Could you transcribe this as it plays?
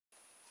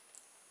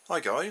Hi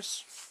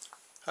guys,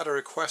 had a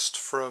request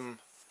from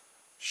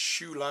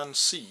Shulan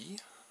C.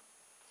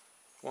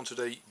 Wanted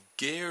a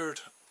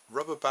geared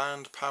rubber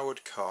band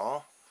powered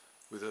car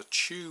with a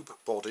tube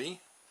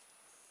body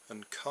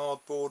and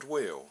cardboard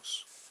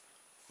wheels.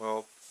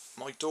 Well,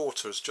 my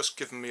daughter's just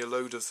given me a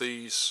load of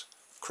these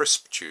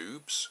crisp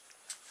tubes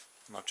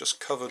and I've just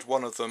covered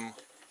one of them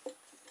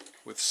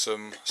with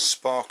some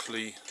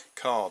sparkly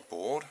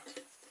cardboard.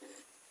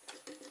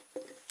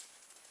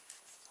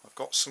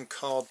 I've got some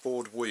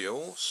cardboard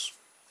wheels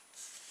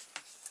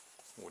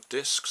or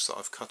discs that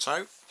I've cut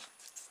out,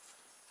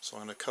 so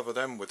I'm going to cover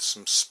them with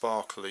some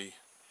sparkly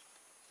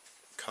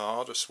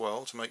card as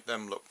well to make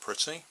them look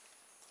pretty,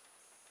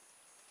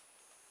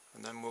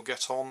 and then we'll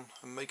get on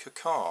and make a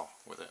car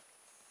with it.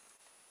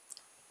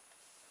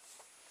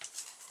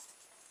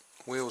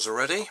 Wheels are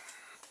ready,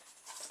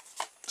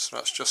 so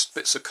that's just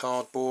bits of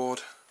cardboard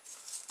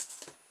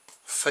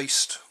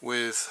faced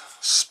with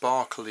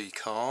sparkly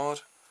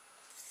card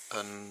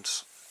and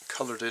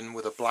coloured in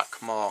with a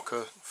black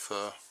marker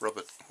for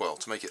rubber, well,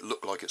 to make it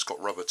look like it's got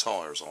rubber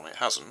tyres on. It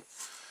hasn't,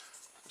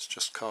 it's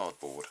just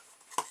cardboard.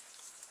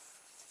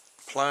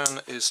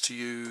 Plan is to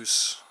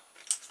use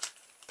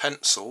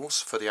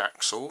pencils for the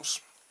axles.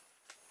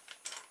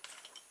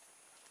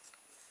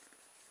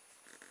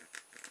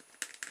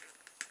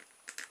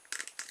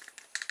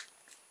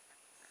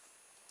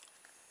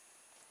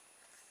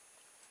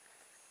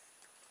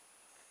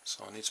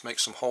 So I need to make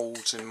some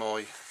holes in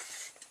my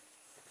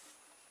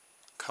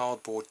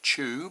cardboard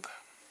tube.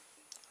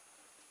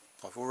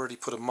 I've already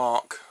put a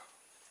mark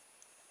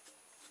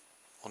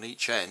on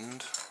each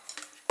end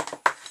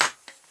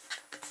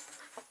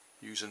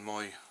using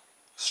my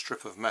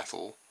strip of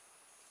metal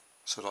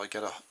so that I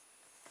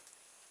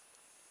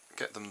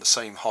get them the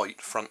same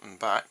height front and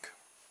back.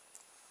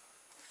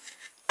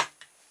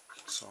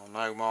 So I'll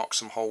now mark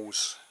some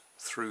holes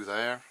through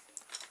there,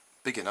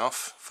 big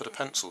enough for the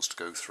pencils to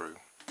go through.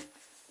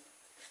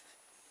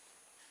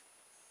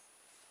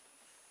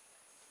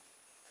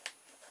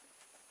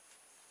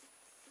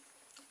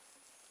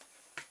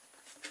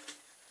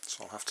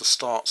 So I'll have to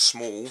start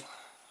small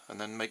and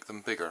then make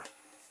them bigger.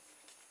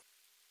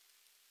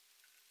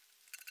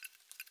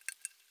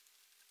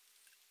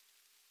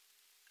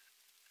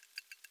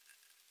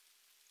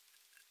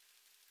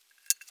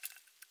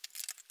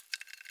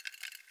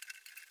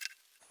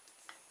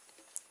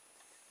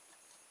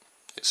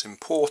 It's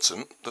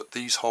important that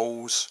these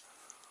holes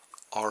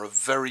are a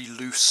very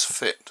loose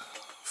fit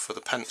for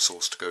the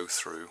pencils to go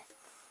through.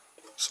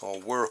 So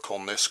I'll work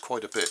on this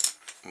quite a bit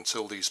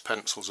until these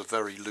pencils are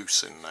very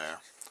loose in there.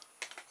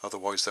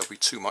 Otherwise there'll be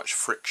too much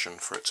friction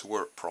for it to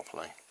work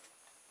properly.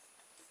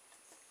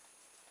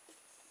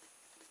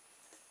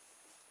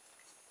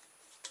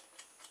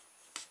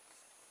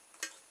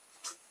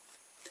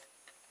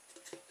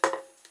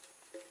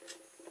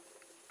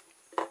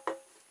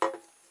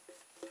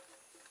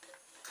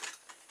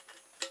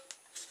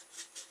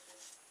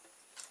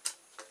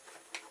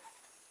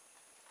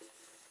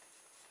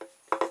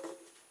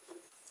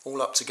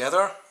 All up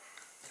together.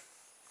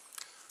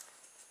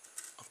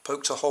 I've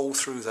poked a hole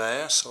through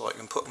there so I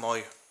can put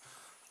my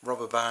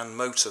rubber band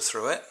motor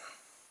through it.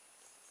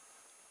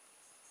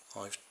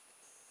 I've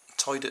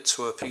tied it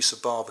to a piece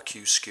of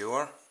barbecue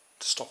skewer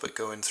to stop it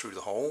going through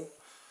the hole,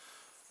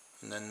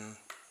 and then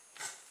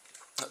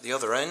at the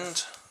other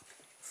end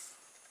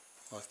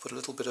I've put a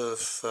little bit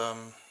of,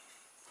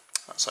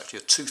 that's actually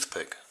a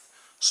toothpick,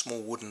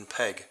 small wooden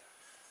peg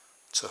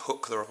to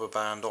hook the rubber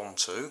band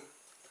onto.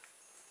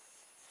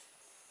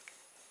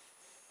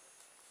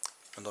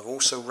 And I've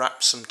also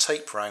wrapped some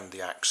tape around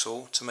the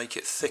axle to make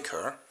it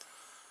thicker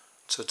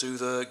to do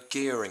the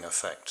gearing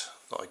effect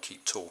that I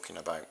keep talking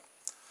about.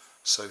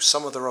 So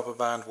some of the rubber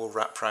band will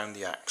wrap around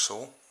the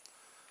axle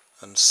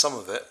and some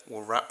of it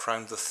will wrap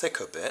around the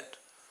thicker bit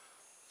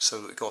so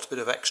that we've got a bit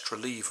of extra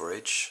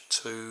leverage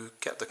to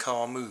get the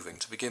car moving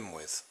to begin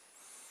with.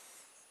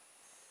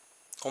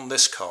 On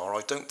this car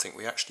I don't think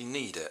we actually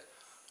need it,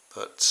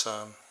 but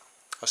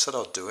I said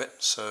I'd do it,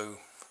 so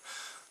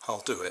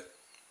I'll do it.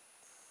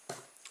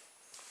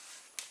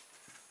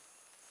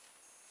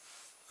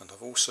 And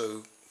I've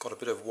also got a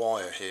bit of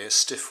wire here,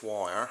 stiff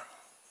wire,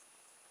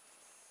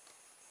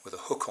 with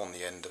a hook on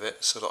the end of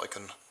it so that I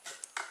can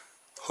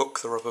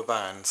hook the rubber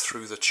band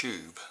through the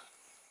tube.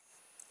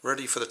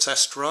 Ready for the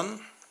test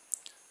run.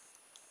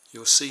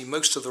 You'll see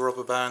most of the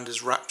rubber band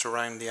is wrapped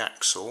around the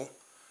axle,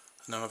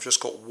 and then I've just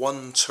got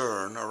one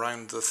turn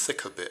around the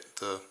thicker bit,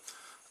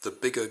 the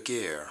bigger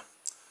gear.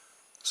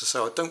 As I say,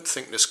 I don't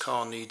think this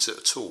car needs it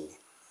at all,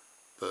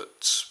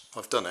 but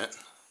I've done it.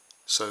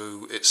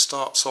 So it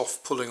starts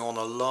off pulling on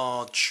a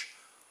large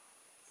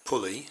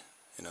pulley,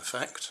 in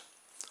effect,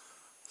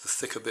 the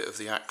thicker bit of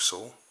the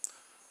axle,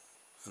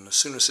 and as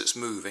soon as it's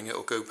moving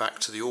it'll go back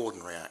to the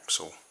ordinary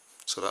axle.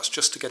 So that's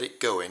just to get it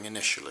going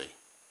initially.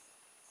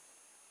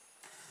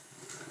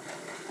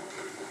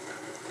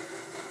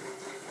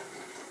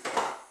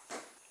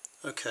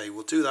 Okay,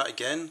 we'll do that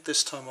again.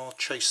 This time I'll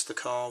chase the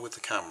car with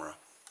the camera.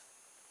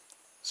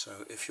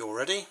 So if you're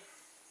ready,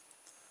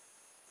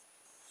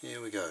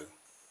 here we go.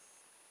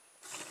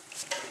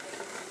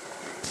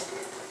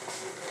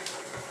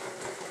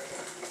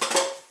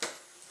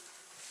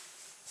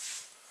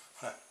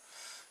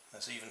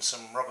 been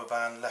some rubber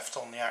band left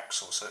on the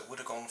axle, so it would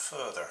have gone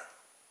further.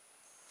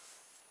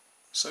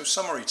 So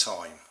summary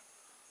time.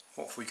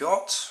 What have we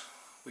got?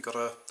 We got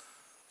a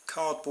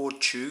cardboard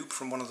tube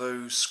from one of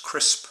those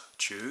crisp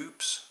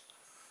tubes,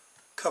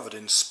 covered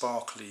in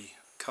sparkly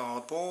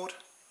cardboard.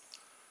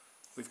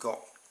 We've got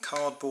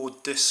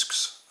cardboard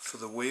discs for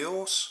the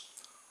wheels,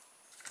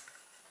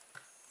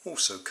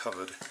 also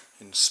covered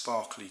in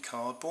sparkly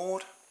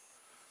cardboard.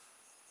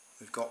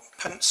 We've got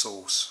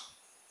pencils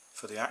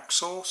for the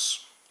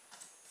axles,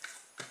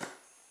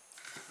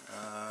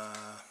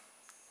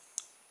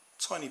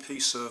 tiny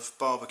piece of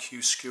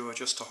barbecue skewer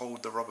just to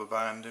hold the rubber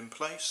band in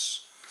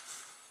place,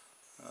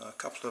 a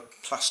couple of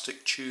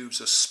plastic tubes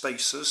as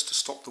spacers to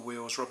stop the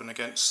wheels rubbing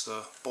against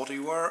the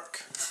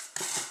bodywork,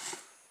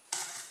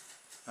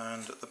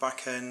 and at the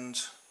back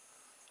end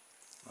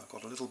I've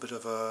got a little bit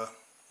of a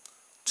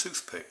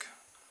toothpick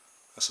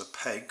as a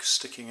peg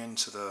sticking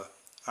into the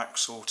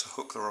axle to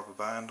hook the rubber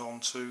band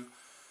onto,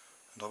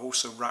 and I've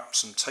also wrapped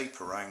some tape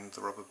around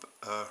the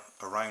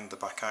around the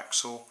back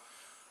axle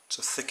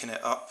to thicken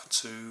it up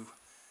to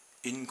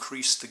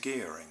increase the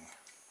gearing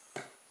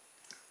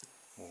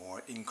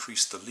or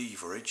increase the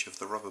leverage of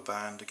the rubber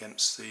band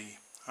against the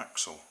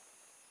axle.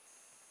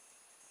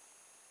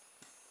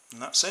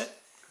 And that's it.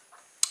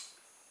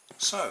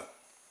 So,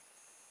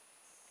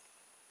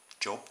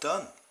 job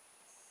done.